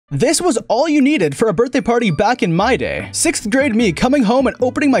This was all you needed for a birthday party back in my day. 6th grade me coming home and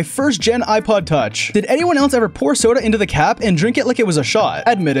opening my first gen iPod Touch. Did anyone else ever pour soda into the cap and drink it like it was a shot?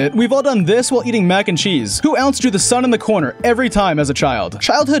 Admit it, we've all done this while eating mac and cheese. Who else drew the sun in the corner every time as a child?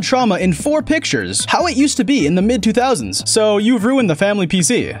 Childhood trauma in 4 pictures. How it used to be in the mid-2000s. So you've ruined the family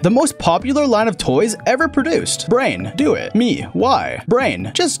PC. The most popular line of toys ever produced. Brain, do it. Me, why?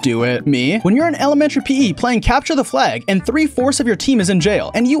 Brain, just do it. Me, when you're in elementary PE playing capture the flag and 3/4 of your team is in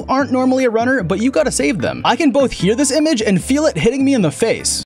jail and you aren't normally a runner, but you gotta save them. I can both hear this image and feel it hitting me in the face.